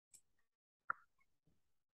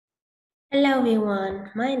Hello everyone,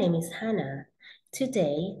 my name is Hannah.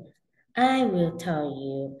 Today, I will tell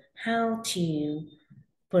you how to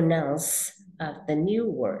pronounce the new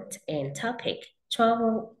word and topic,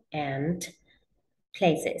 travel and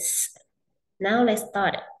places. Now let's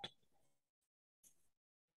start it.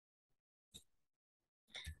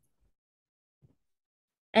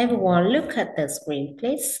 Everyone look at the screen,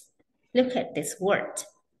 please. Look at this word,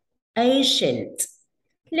 ancient.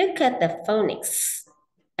 Look at the phonics,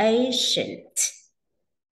 ancient.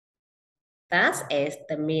 That is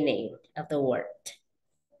the meaning of the word.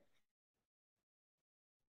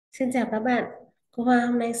 Xin chào các bạn. Cô Hoa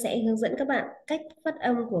hôm nay sẽ hướng dẫn các bạn cách phát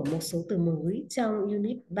âm của một số từ mới trong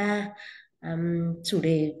Unit 3, chủ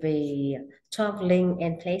đề về traveling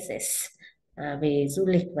and places, về du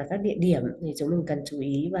lịch và các địa điểm, thì chúng mình cần chú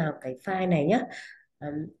ý vào cái file này nhé.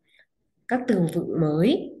 Các từ vựng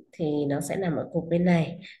mới thì nó sẽ nằm ở cột bên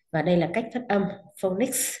này, và đây là cách phát âm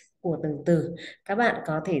phonics của từng từ. Các bạn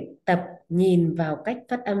có thể tập nhìn vào cách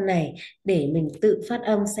phát âm này để mình tự phát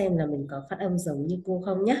âm xem là mình có phát âm giống như cô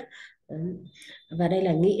không nhé. Và đây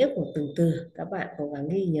là nghĩa của từng từ, các bạn cố gắng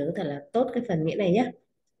ghi nhớ thật là tốt cái phần nghĩa này nhé.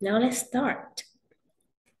 Now let's start.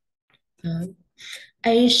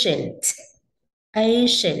 Ancient,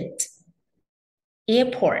 ancient.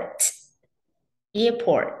 Airport,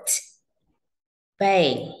 airport.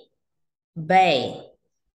 Bay, bay.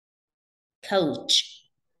 Coach,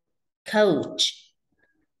 coach.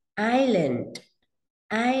 Island,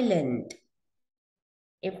 island.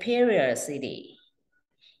 Imperial city,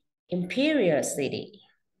 imperial city.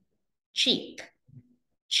 Cheap,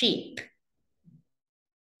 cheap.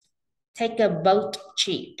 Take a boat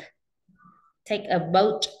cheap, take a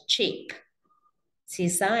boat cheap.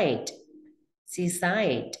 Seaside,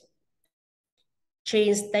 seaside.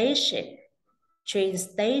 Train station, train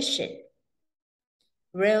station.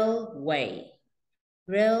 Railway,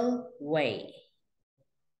 railway.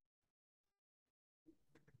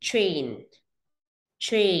 Train,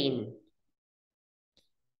 train.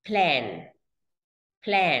 Plan,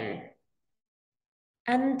 plan.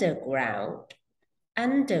 Underground,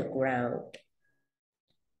 underground.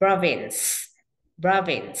 Province,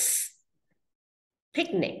 province.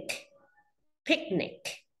 Picnic,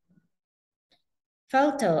 picnic.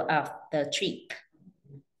 Photo of the trip,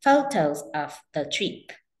 photos of the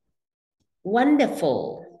trip.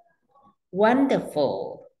 Wonderful,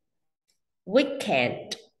 wonderful.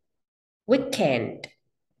 Weekend, weekend.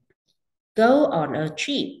 Go on a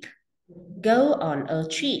trip, go on a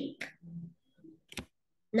trip.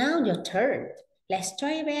 Now your turn. Let's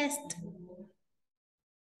try your best.